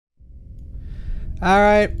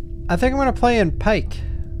Alright, I think I'm gonna play in Pike.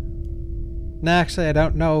 No, actually, I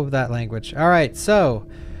don't know that language. Alright, so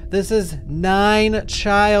this is 9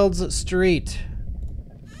 Childs Street.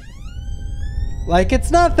 Like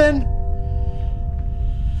it's nothing.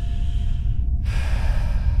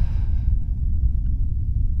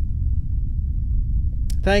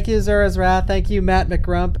 Thank you, Zura's Wrath. Thank you, Matt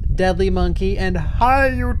McRump, Deadly Monkey, and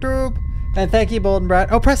hi, YouTube. And thank you, Bolden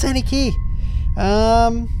Brat. Oh, press any key.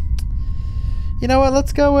 You know what?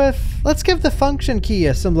 Let's give the function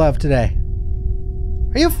key some love today.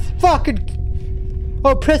 Are you fucking...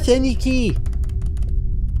 Oh, press any key.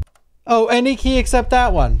 Oh, any key except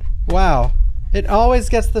that one. Wow. It always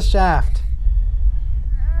gets the shaft.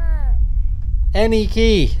 Any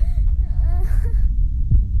key.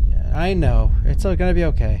 Yeah, I know. It's all gonna be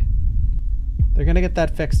okay. They're gonna get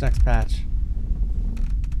that fixed next patch.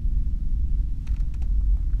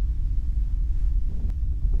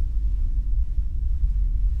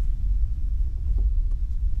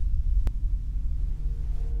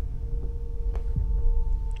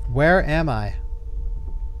 Where am I?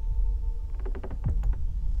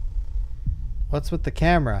 What's with the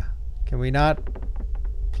camera? Can we not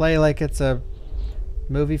play like it's a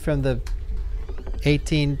movie from the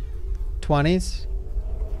 1820s?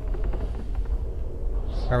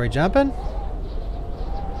 Are we jumping?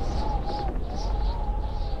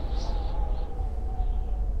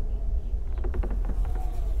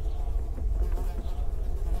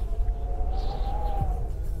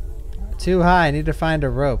 Too high, I need to find a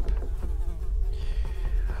rope.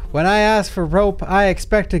 When I ask for rope, I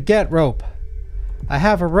expect to get rope. I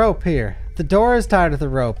have a rope here. The door is tied with a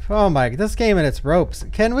rope. Oh my, this game and its ropes.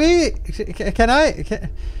 Can we,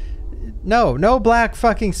 no black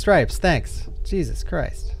fucking stripes, thanks. Jesus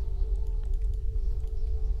Christ.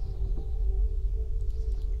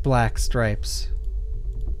 Black stripes.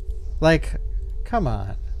 Like, come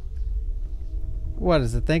on. What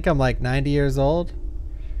does it think I'm like 90 years old?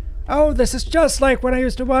 Oh, this is just like when I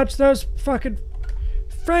used to watch those fucking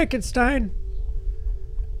Frankenstein.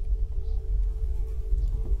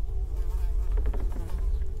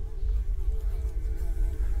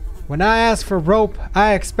 When I ask for rope,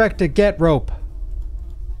 I expect to get rope.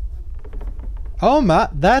 Oh my,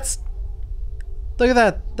 that's... Look at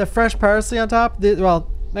that, the fresh parsley on top. Well,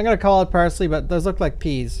 I'm gonna call it parsley, but those look like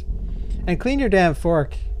peas. And clean your damn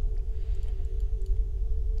fork.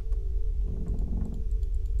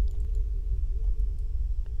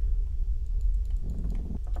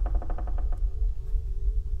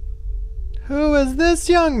 Who is this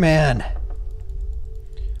young man?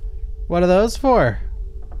 What are those for?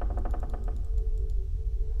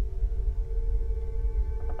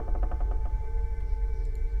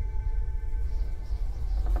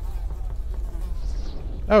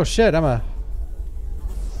 Oh shit, I'm a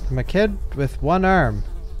kid with one arm.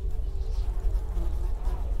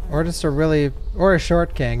 Or just or a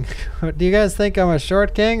short king. Do you guys think I'm a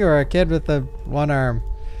short king or a kid with one arm?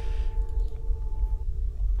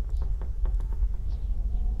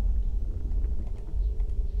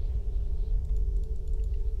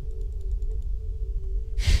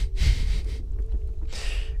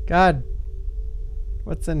 God,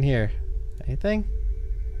 what's in here? Anything?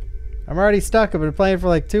 I'm already stuck. I've been playing for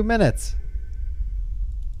like 2 minutes.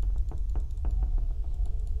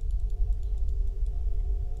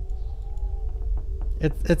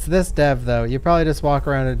 It's this dev though. You probably just walk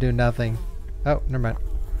around and do nothing. Oh, never mind.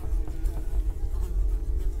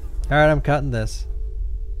 Alright, I'm cutting this.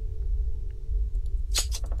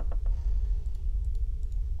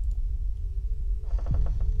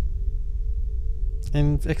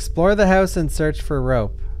 And explore the house and search for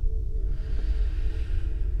rope.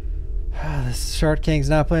 This short king's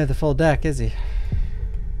not playing at the full deck, is he?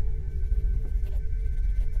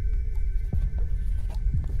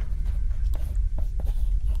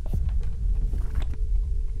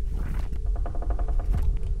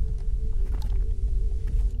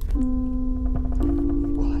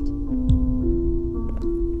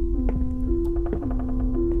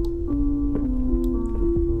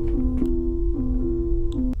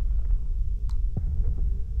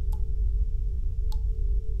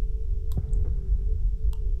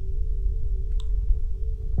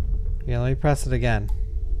 Yeah, let me press it again.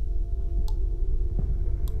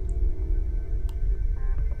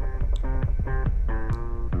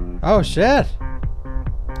 Oh shit!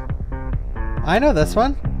 I know this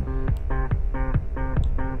one.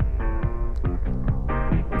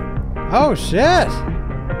 Oh shit!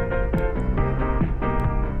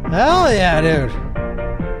 Hell yeah, dude!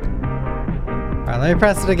 Alright, let me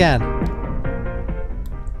press it again.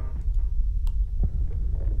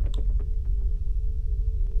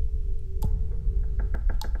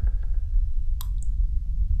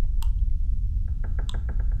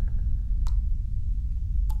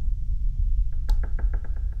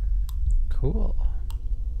 Cool.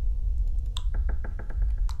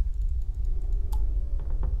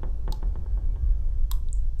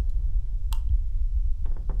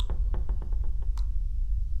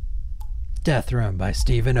 Death Room by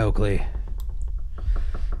Stephen Oakley.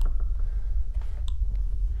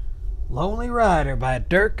 Lonely Rider by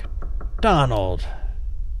Dirk Donald.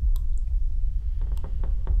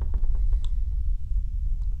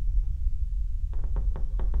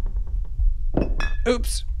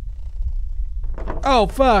 Oops. Oh,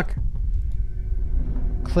 fuck.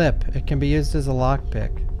 Clip. It can be used as a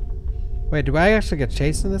lockpick. Wait, do I actually get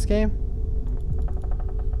chased in this game?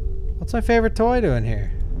 What's my favorite toy doing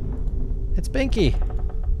here? It's Binky.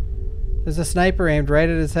 There's a sniper aimed right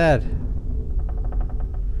at his head.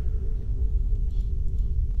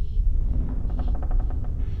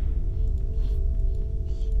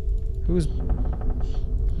 Who's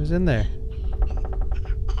in there?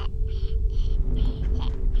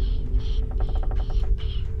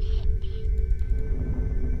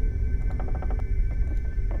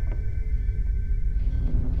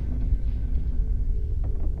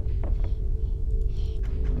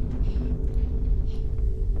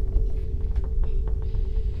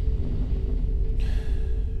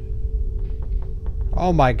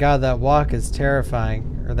 Oh my god, that walk is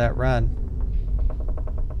terrifying. Or that run.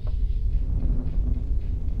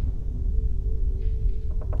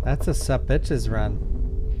 That's a sup bitches run.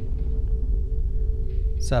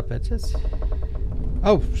 Sup bitches?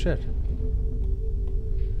 Oh shit.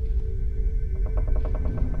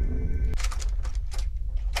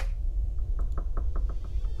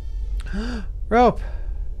 Rope.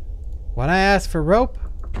 When I ask for rope,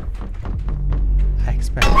 I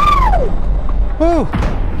expect. Woo!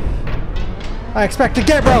 I expect to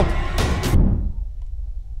get rope.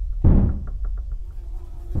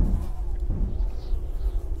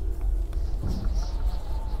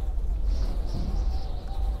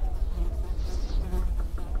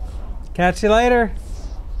 Catch you later,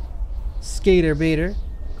 Skeeter beater.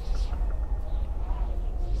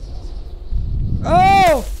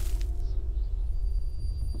 Oh!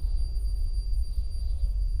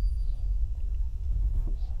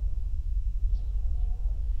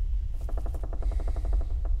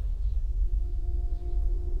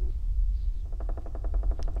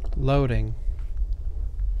 Loading.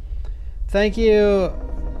 Thank you,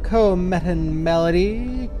 Cometan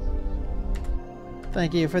Melody.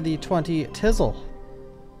 Thank you for the 20 tizzle.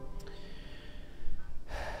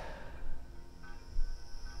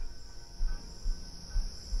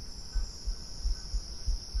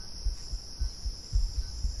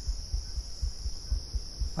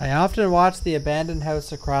 I often watch the abandoned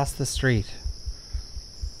house across the street.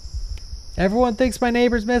 Everyone thinks my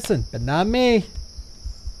neighbor's missing, but not me.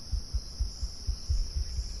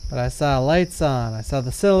 But I saw lights on. I saw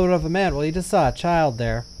the silhouette of a man. Well, you just saw a child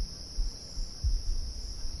there.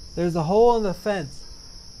 There's a hole in the fence.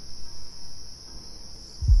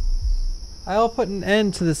 I'll put an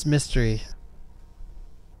end to this mystery.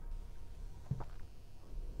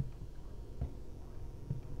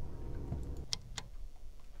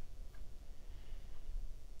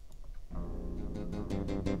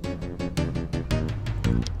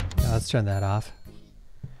 Now let's turn that off.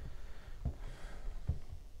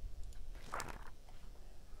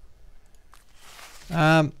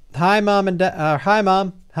 Hi mom and hi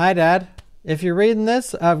mom. Hi dad. If you're reading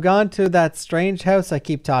this, I've gone to that strange house I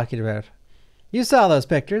keep talking about. You saw those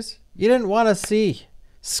pictures. You didn't want to see.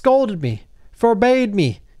 Scolded me. Forbade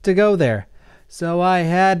me to go there. So I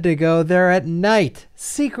had to go there at night,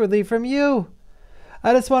 secretly from you.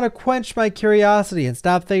 I just want to quench my curiosity and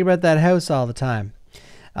stop thinking about that house all the time.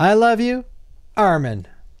 I love you, Armin.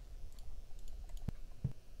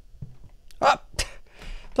 Oh.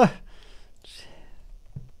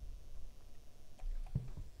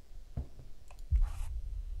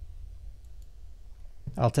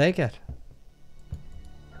 I'll take it.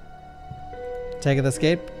 Take it,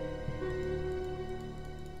 escape.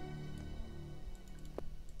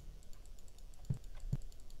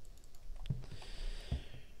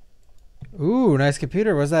 Ooh, nice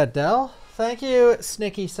computer. Was that Dell? Thank you,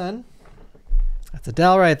 Snicky son. That's a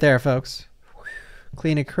Dell right there, folks.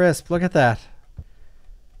 Clean and crisp. Look at that.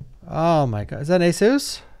 Oh my god. Is that an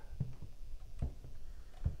Asus?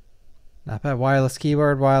 Not bad. Wireless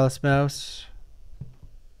keyboard, wireless mouse.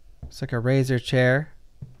 Looks like a Razer chair.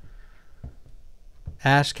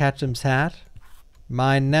 Ash Ketchum's hat.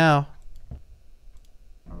 Mine now.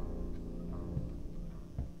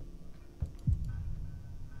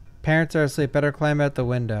 Parents are asleep. Better climb out the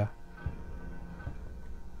window.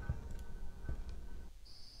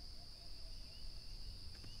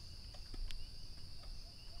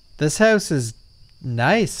 This house is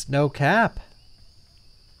nice, no cap.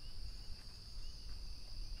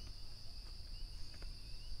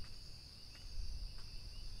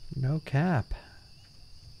 No cap.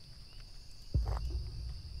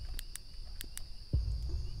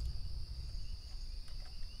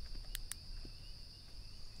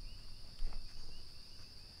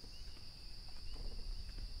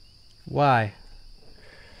 Why?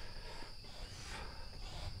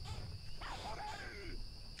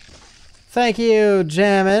 Thank you,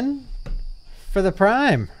 Jammin, for the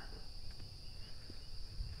prime.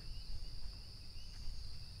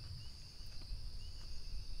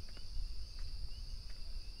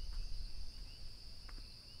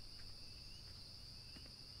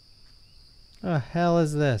 What the hell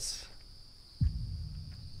is this?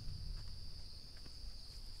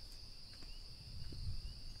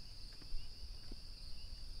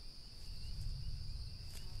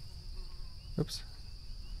 Oops.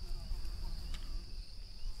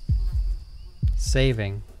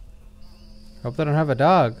 Saving. Hope they don't have a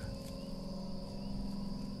dog.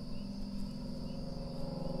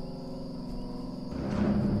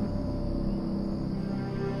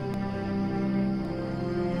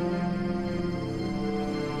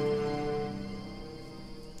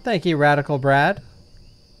 Thank you, Radical Brad.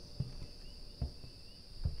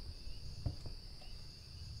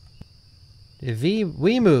 We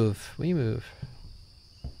move.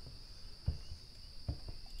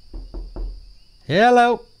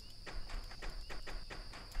 Hello.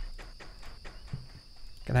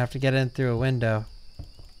 Gonna have to get in through a window.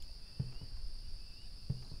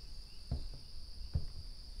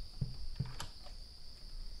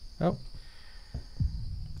 Oh.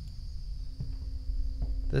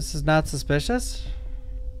 This is not suspicious?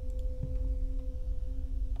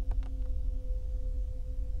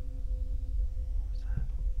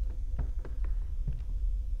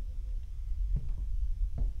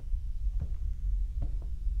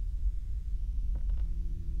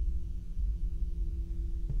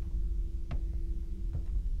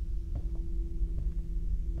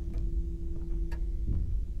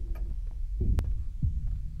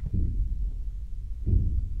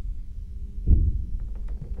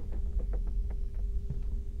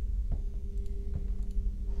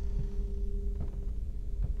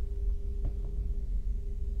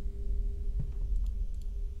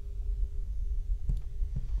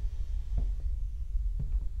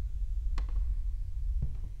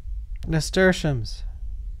 Nasturtiums.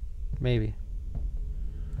 Maybe.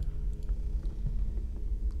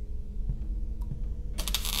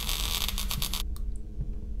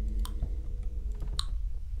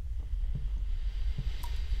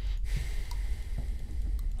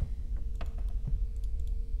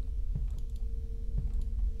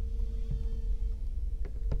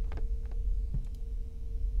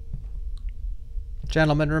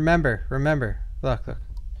 Gentlemen, remember. Look.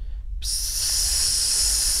 Psst.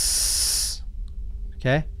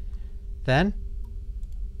 Okay. Then,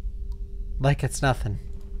 like it's nothing.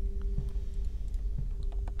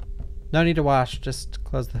 No need to wash, just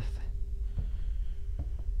close the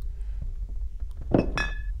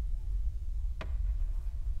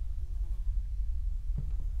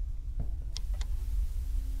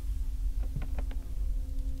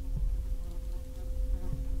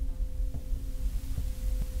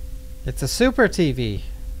It's a Super TV.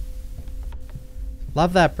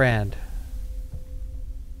 Love that brand.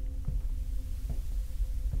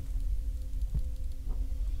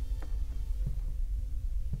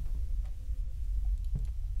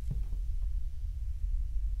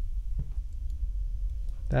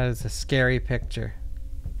 That is a scary picture.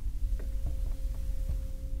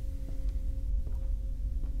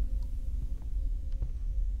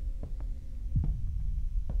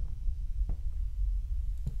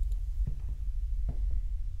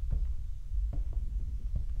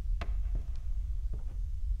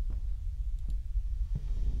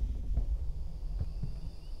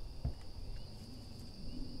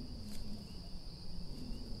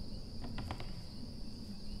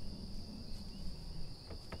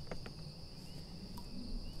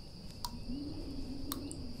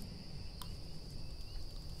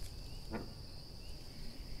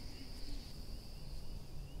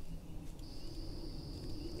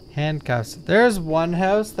 Handcuffs. There's one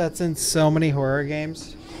house that's in so many horror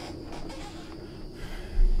games.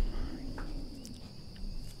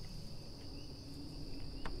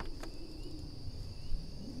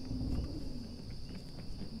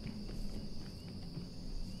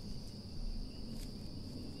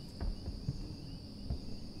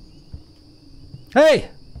 Hey!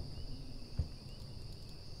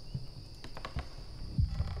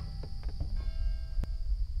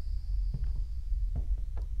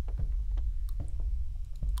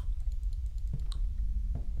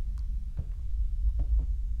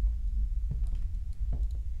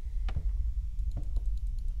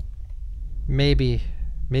 Maybe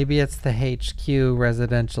it's the HQ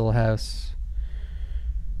residential house.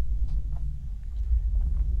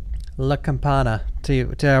 La Campana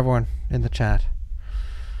to everyone in the chat.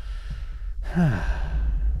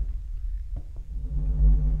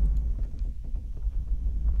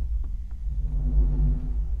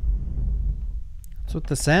 What's with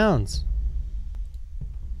the sounds?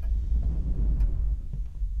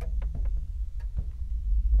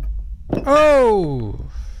 Oh!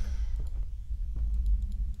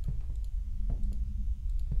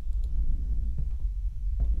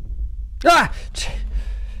 Ah!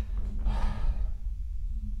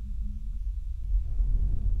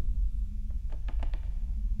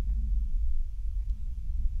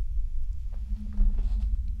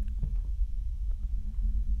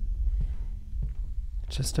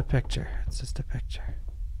 It's just a picture. It's just a picture.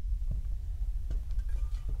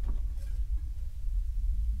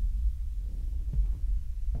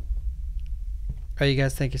 Oh, you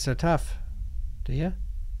guys think you're so tough? Do you?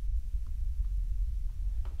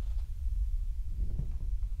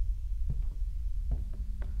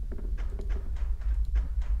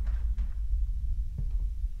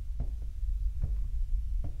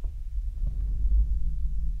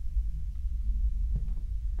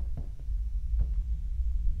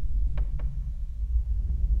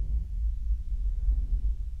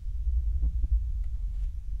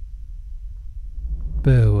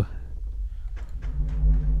 Boo.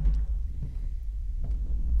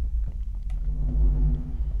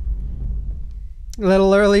 A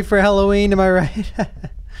little early for Halloween, am I right?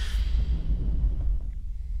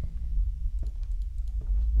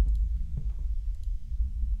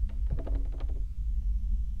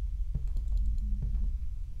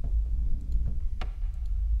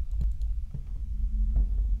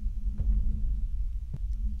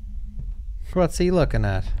 What's he looking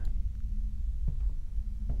at?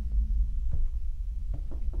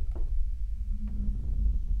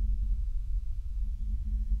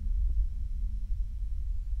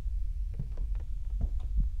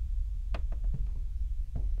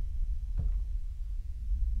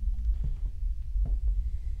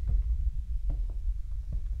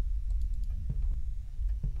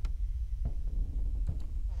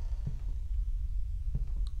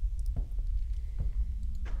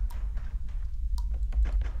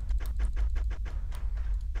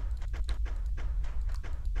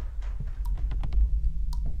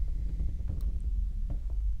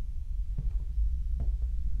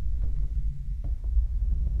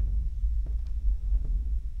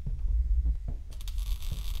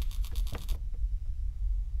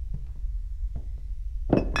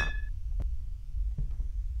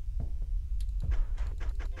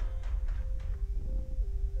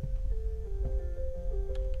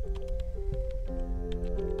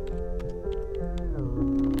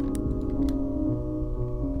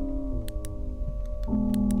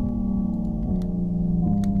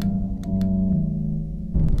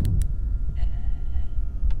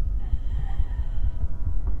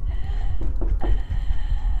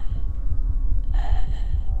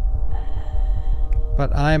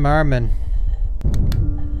 But I'm Armin.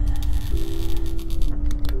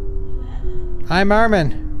 I'm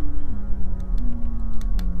Armin.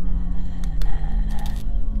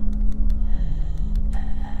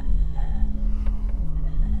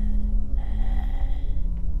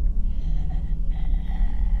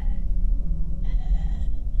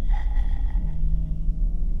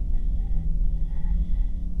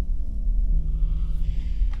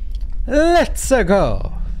 Let's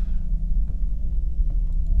go.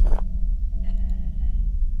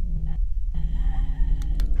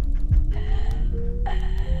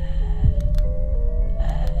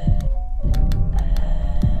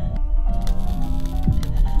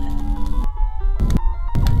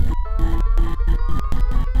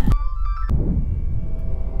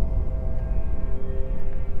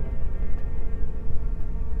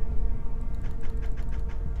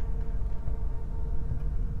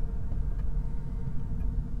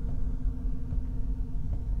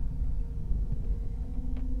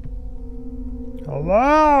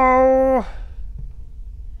 Hello?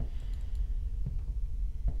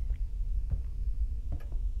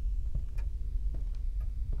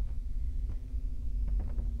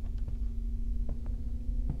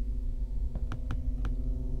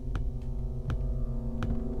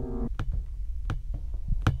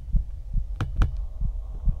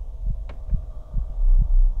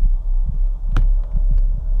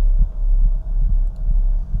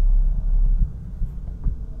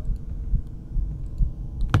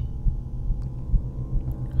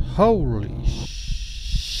 Holy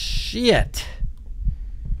shit.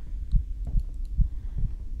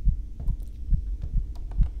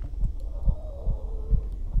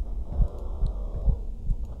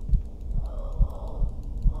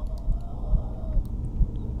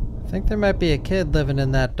 think there might be a kid living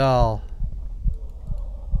in that doll.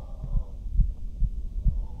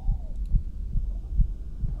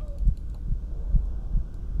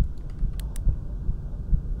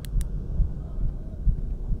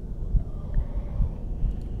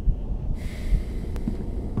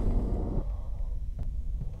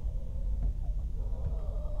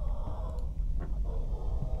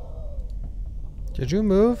 Did you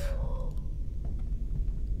move?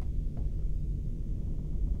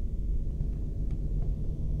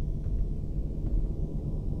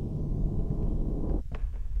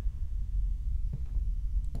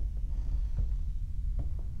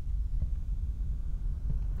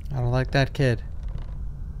 I don't like that kid.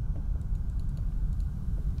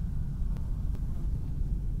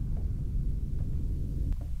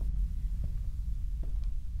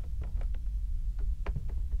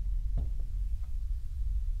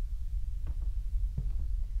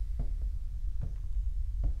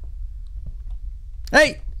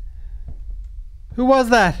 Hey! Who was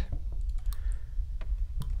that?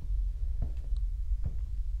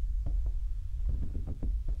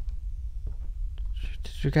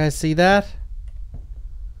 Did you guys see that?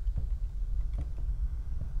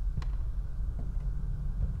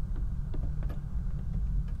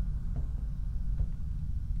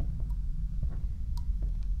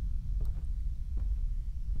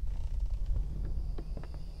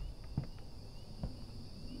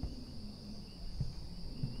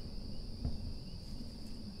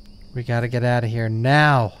 We gotta get out of here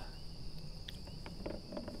now.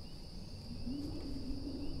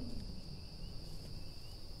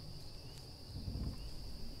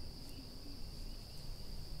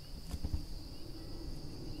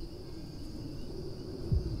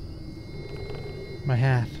 My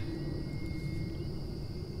hat.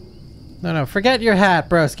 No, forget your hat,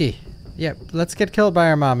 broski. Yep, let's get killed by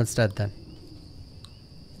our mom instead then.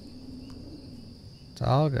 It's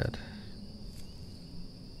all good.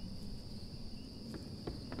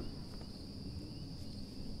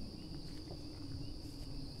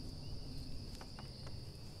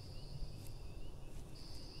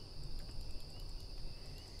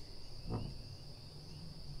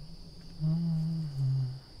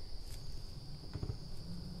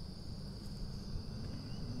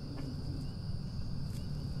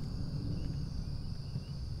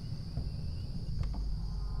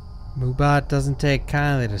 Moobot doesn't take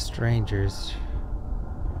kindly to strangers.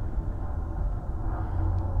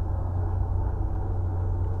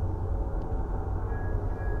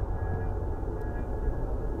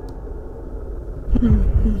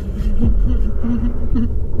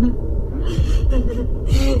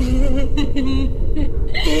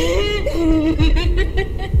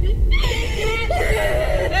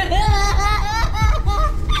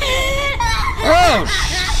 Oh,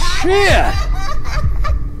 shit!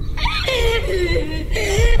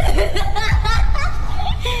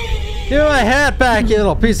 Give me my hat back, you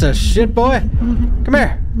little piece of shit, boy. Come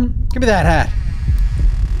here. Give me that hat.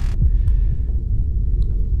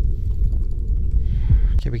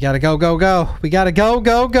 Okay, we gotta go, go, go. We gotta go,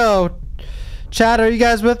 go, go. Chat, are you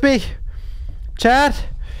guys with me? Chat?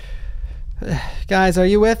 Guys, are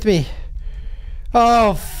you with me?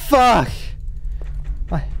 Oh, fuck.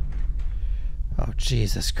 What? Oh,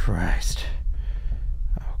 Jesus Christ.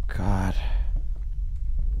 Oh, God.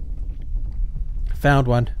 Found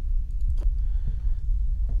one.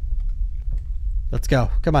 Let's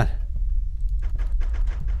go. Come on.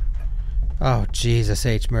 Oh, Jesus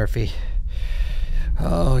H. Murphy.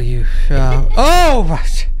 Oh, you... oh!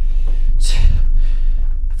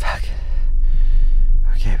 Fuck.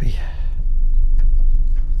 Okay, we...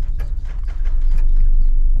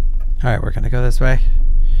 Alright, we're gonna go this way.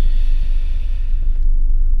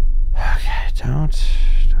 Okay, don't...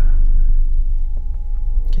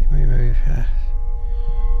 Okay, we move...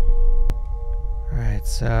 Alright,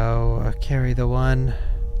 so carry the one.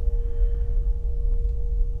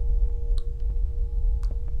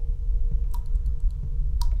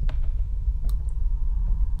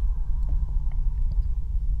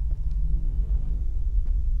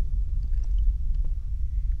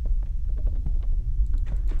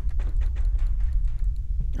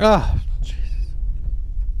 Oh, Jesus.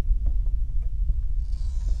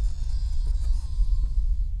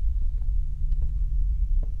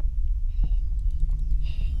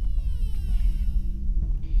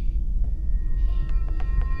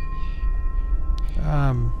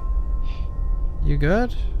 You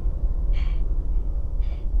good?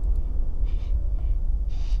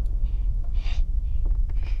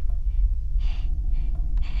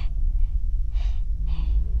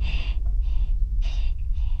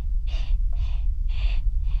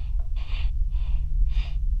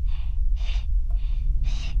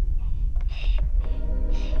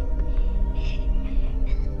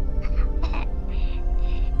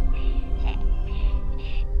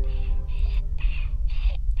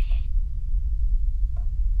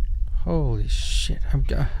 Holy shit.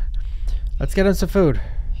 Let's get him some food.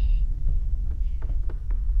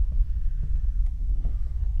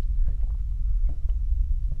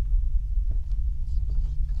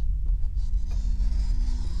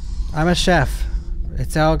 I'm a chef.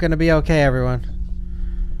 It's all gonna be okay, everyone.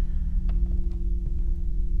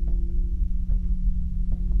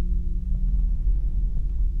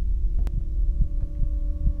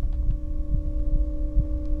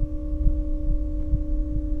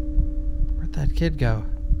 Where'd that kid go?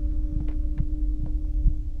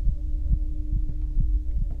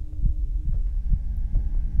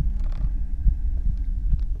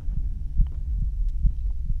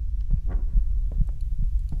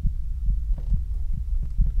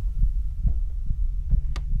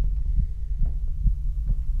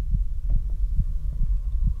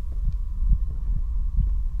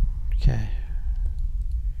 Okay.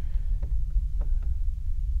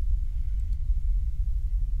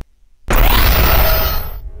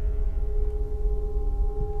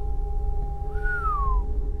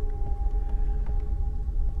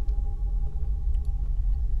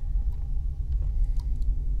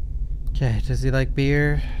 Okay, does he like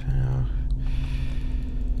beer? No.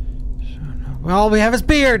 Well, all we have is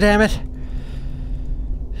beer, damn it!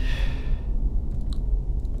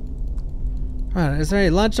 Right, is there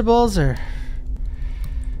any Lunchables or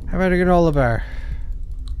how about a granola bar?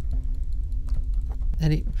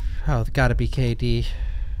 Any? Oh, it's gotta be KD.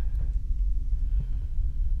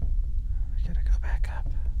 I gotta go back up.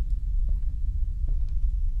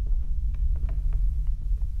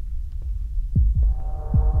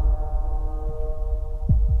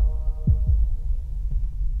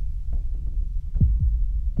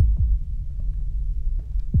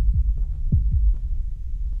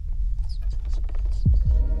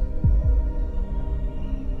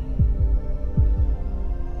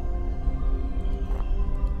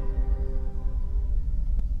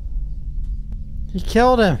 He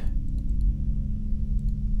killed him.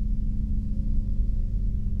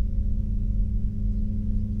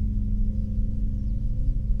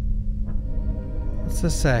 What's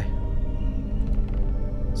this say?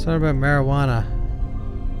 Something about marijuana.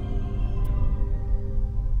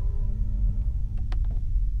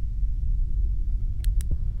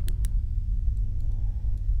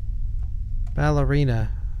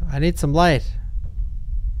 Ballerina. I need some light.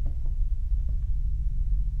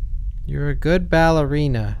 You're a good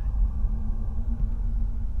ballerina.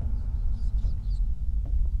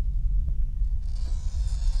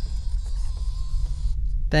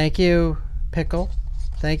 Thank you, Pickle.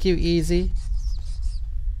 Thank you, Easy.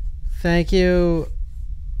 Thank you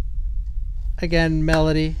again,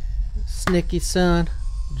 Melody, Snicky Son,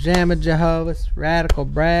 Jamma Jehovah's, Radical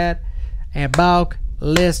Brad, and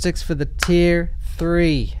Bawkbasoup for the tier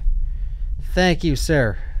 3. Thank you,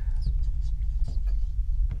 sir.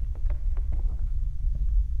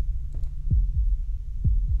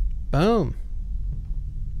 Boom.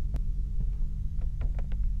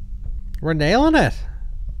 We're nailing it.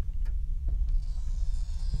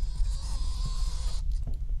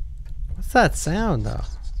 What's that sound, though?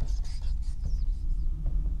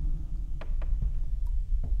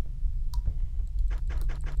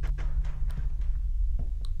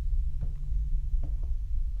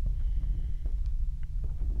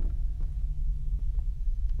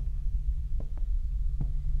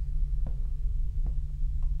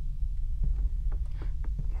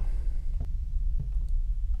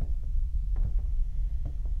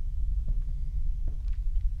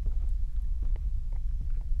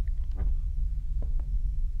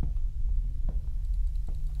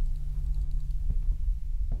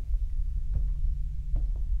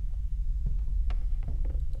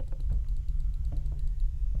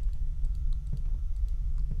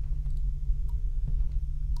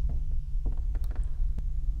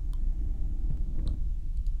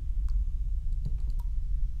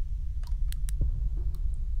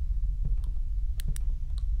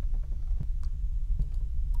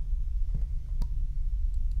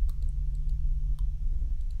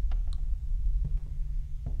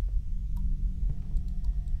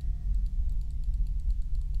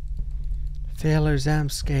 Fellas, I'm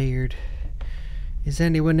scared. Is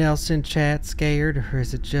anyone else in chat scared, or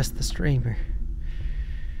is it just the streamer?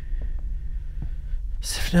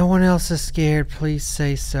 So if no one else is scared, please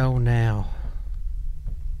say so now.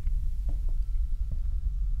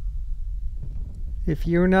 If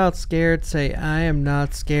you're not scared, say I am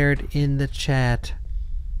not scared in the chat.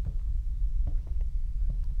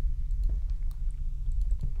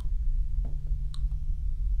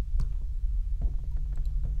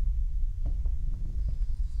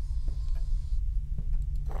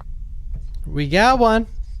 We got one.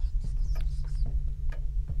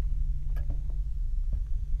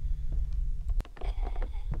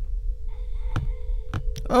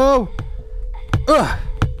 Oh! Ugh!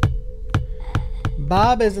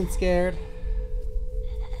 Bob isn't scared.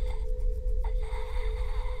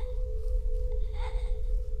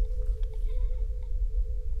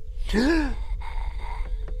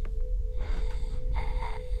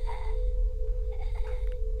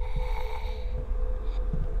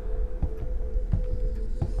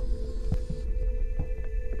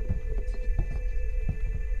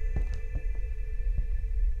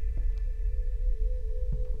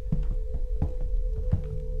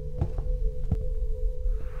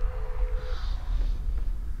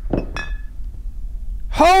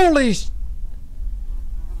 Holy sh...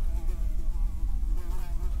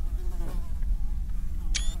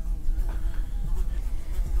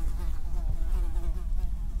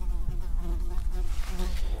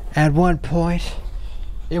 At one point,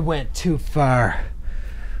 it went too far.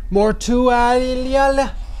 More too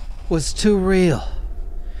was too real.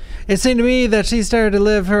 It seemed to me that she started to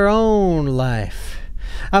live her own life.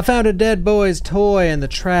 I found a dead boy's toy in the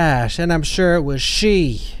trash, and I'm sure it was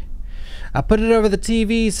she. I put it over the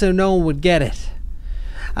TV so no one would get it.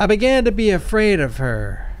 I began to be afraid of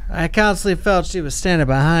her. I constantly felt she was standing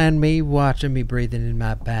behind me, watching me breathing in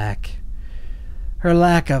my back. Her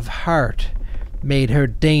lack of heart made her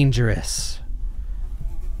dangerous.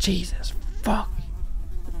 Jesus fuck.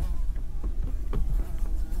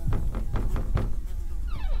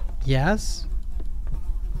 Yes?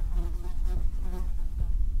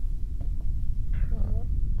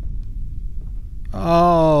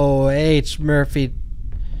 Oh, H. Murphy.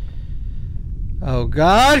 Oh,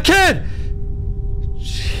 God, kid!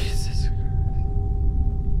 Jesus.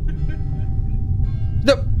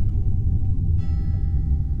 No.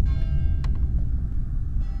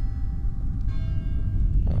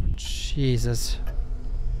 Oh, Jesus.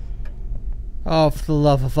 Oh, for the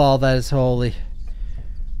love of all that is holy.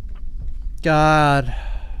 God.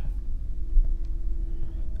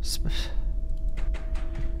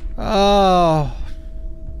 Oh.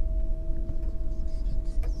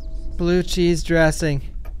 Blue cheese dressing.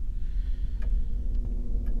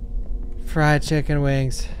 Fried chicken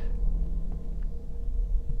wings.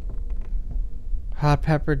 Hot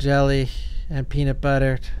pepper jelly and peanut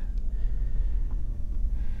butter.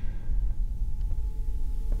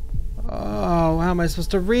 Oh, how am I supposed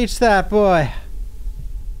to reach that boy?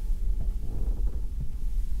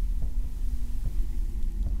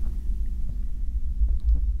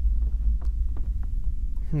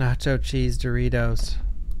 Nacho cheese Doritos.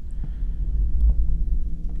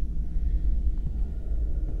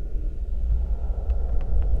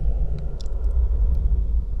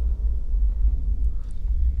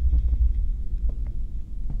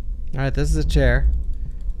 Alright, this is a chair.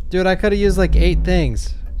 Dude, I could have used like 8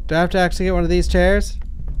 things. Do I have to actually get one of these chairs?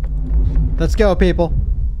 Let's go, people.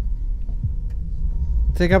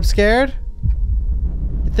 Think I'm scared?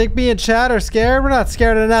 You think me and Chad are scared? We're not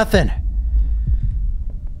scared of nothing.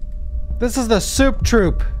 This is the soup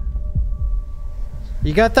troop.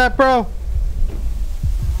 You got that, bro?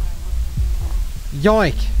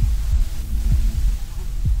 Yoink.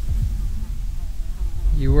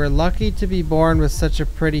 You were lucky to be born with such a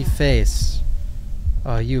pretty face.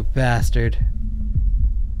 Oh, you bastard.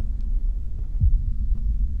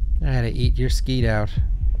 I had to eat your skeet out.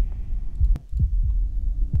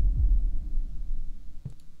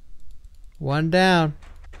 One down.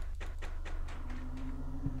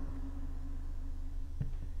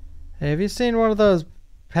 Hey, have you seen one of those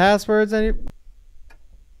passwords any...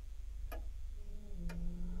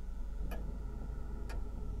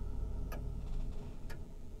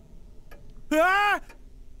 Ah!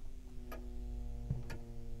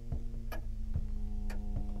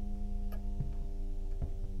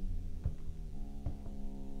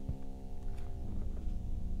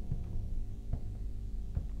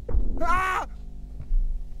 Ah!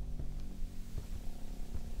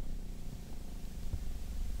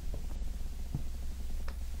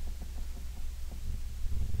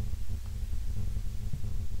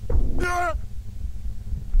 Ah!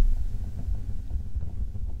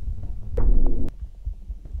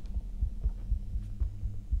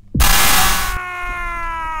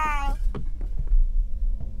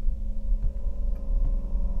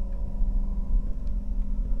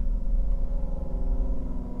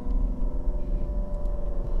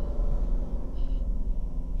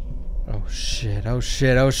 Oh shit, oh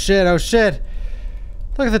shit, oh shit, oh shit!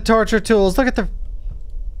 Look at the torture tools, look at the...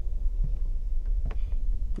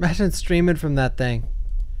 Imagine streaming from that thing.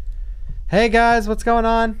 Hey guys, what's going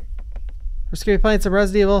on? We're just gonna be playing some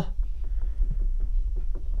Resident Evil.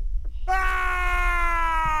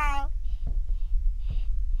 Ah!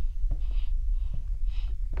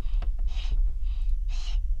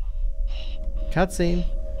 Cutscene.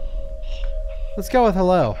 Let's go with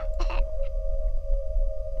hello.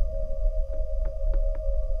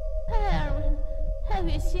 Hey, Erwin, have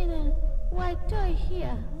you seen a white toy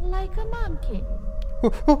here, like a monkey?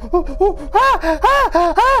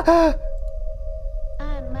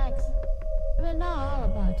 I'm Max. We know all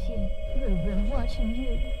about you. We've been watching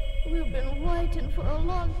you. We've been waiting for a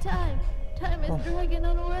long time. Time is dragging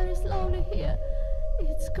on very slowly here.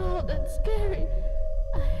 It's cold and scary.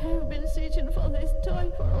 I have been searching for this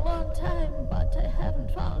toy for a long time, but I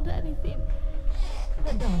haven't found anything.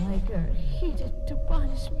 The doll-maker hid it to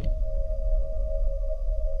punish me.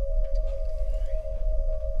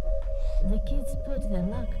 The kids put the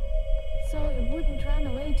lock so you wouldn't run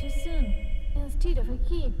away too soon. Instead of a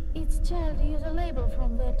key, each child used a label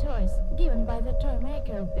from their toys, given by the toy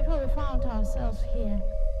maker before we found ourselves here.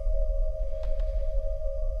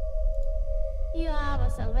 You are our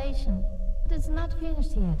salvation. It is not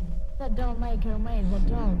finished yet. The doll maker made the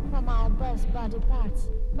doll from our best body parts,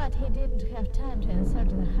 but he didn't have time to insert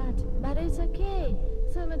the heart. But it's okay.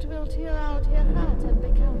 Soon it will tear out your heart and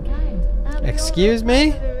become kind. And Excuse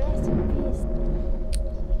me?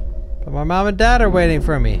 But my mom and dad are waiting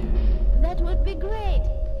for me. That would be great.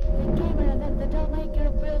 The camera that the doll maker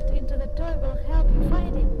built into the toy will help you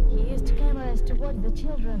find it. He used cameras to watch the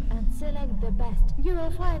children and select the best. You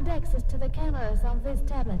will find access to the cameras on this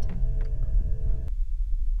tablet.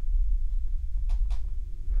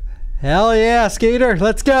 Hell yeah, Skater,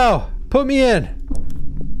 let's go. Put me in.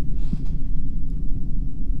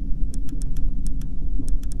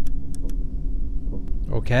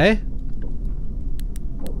 Okay.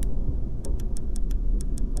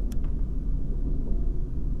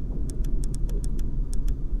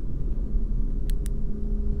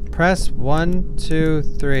 Press 1, 2,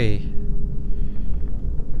 3.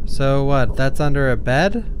 So what? That's under a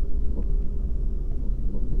bed?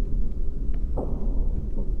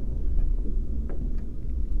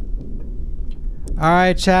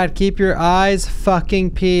 Alright, chat, keep your eyes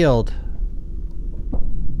fucking peeled.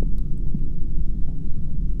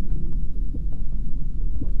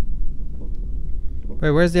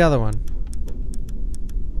 Wait, where's the other one?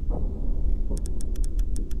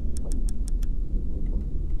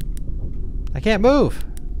 I can't move!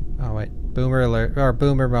 Oh wait, boomer alert, or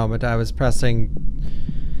boomer moment. I was pressing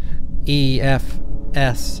E, F,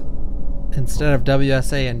 S instead of W,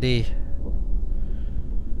 S, A, and D.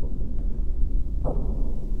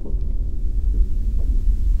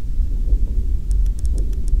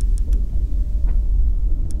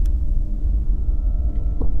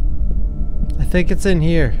 I think it's in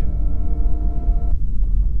here.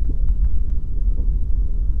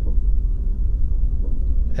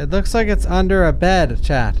 It looks like it's under a bed,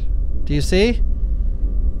 chat. Do you see?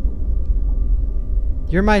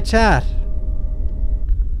 You're my chat.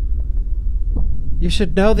 You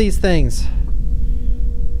should know these things.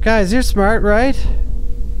 Guys, you're smart, right?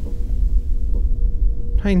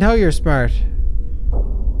 I know you're smart.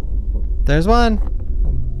 There's one.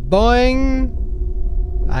 Boing!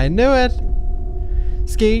 I knew it.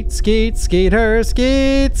 Skeet, skeet, skeeter,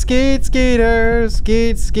 skeet, skeet, skeeter,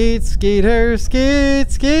 skeet, skeet, skeeter,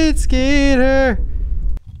 skeet, skeet, skeeter.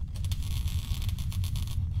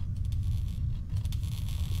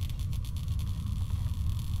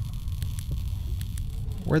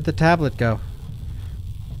 Where'd the tablet go?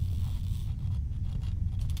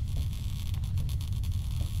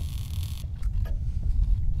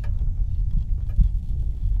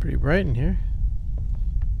 Pretty bright in here.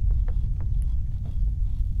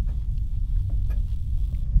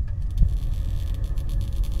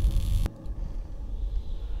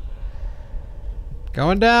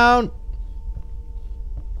 Going down.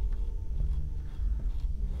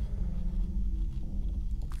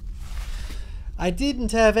 I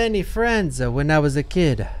didn't have any friends when I was a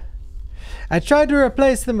kid. I tried to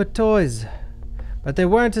replace them with toys, but they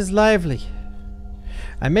weren't as lively.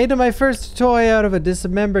 I made my first toy out of a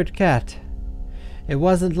dismembered cat. It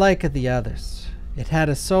wasn't like the others. It had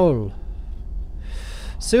a soul.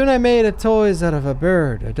 Soon I made toys out of a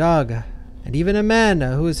bird, a dog, and even a man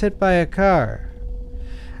who was hit by a car.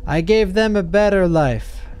 I gave them a better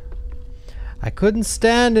life. I couldn't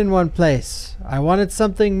stand in one place. I wanted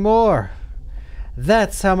something more.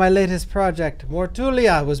 That's how my latest project,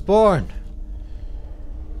 Mortulia, was born.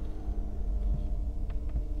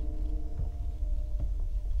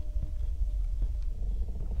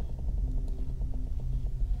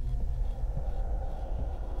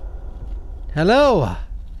 Hello?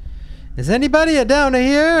 Is anybody down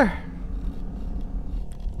here?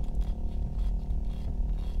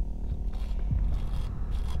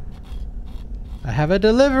 I have a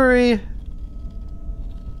delivery.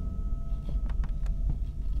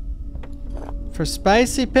 For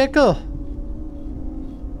spicy pickle.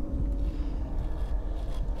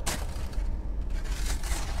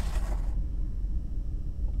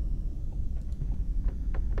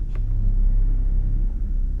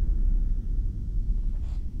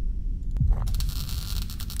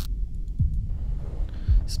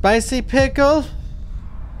 Spicy pickle.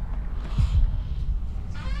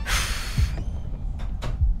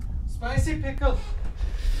 Spicy pickle.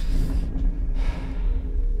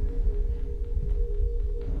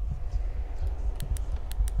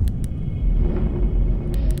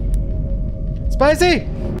 Spicy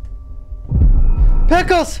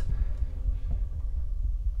pickles.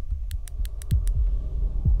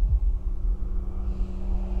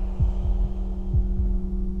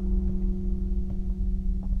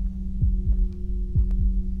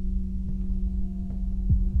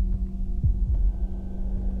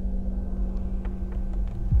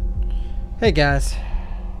 Hey guys,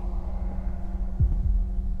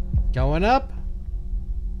 going up?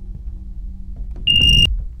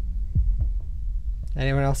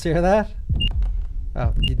 Anyone else hear that?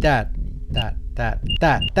 Oh, that.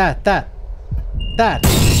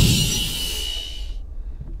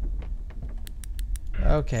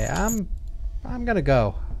 Okay, I'm gonna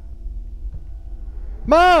go.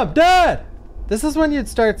 Mom, Dad! This is when you'd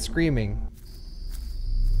start screaming.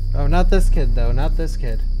 Oh, not this kid though, not this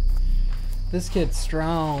kid. This kid's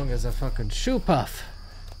strong as a fucking shoe puff.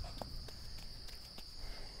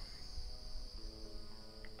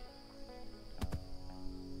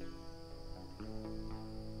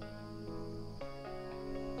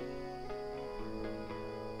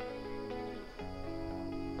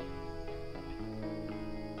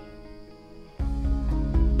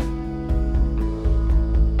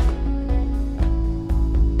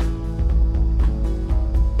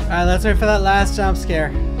 Alright, let's wait for that last jump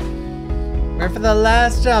scare. Wait for the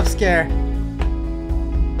last jump scare.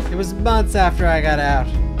 It was months after I got out.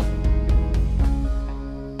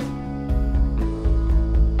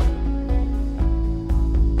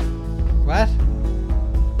 What?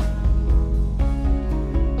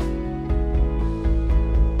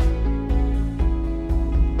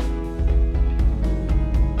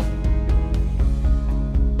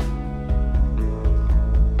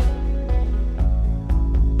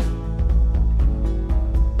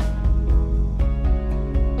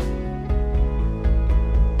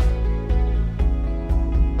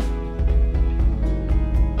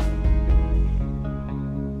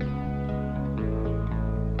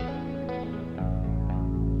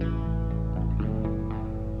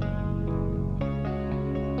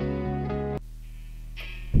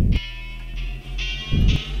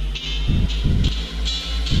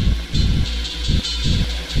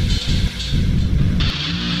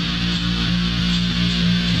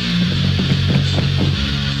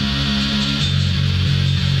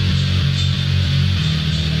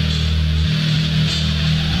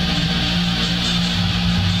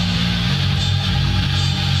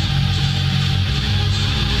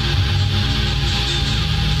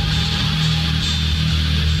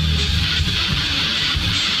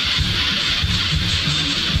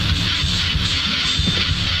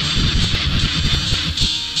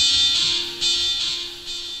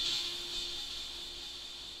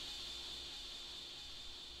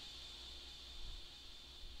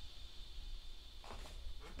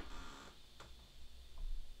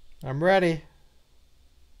 I'm ready.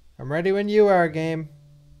 I'm ready when you are, game.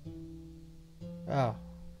 Oh.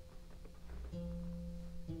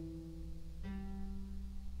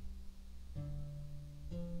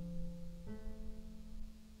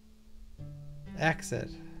 Exit.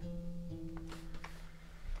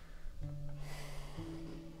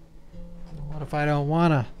 What if I don't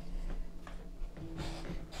wanna?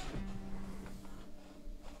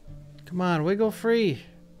 Come on, wiggle free.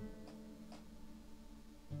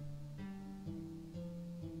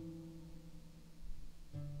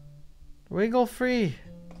 Wiggle free.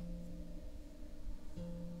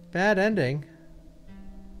 Bad ending.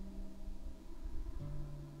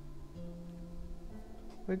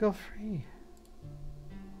 Wiggle free.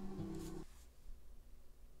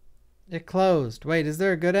 It closed. Wait, is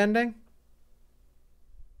there a good ending?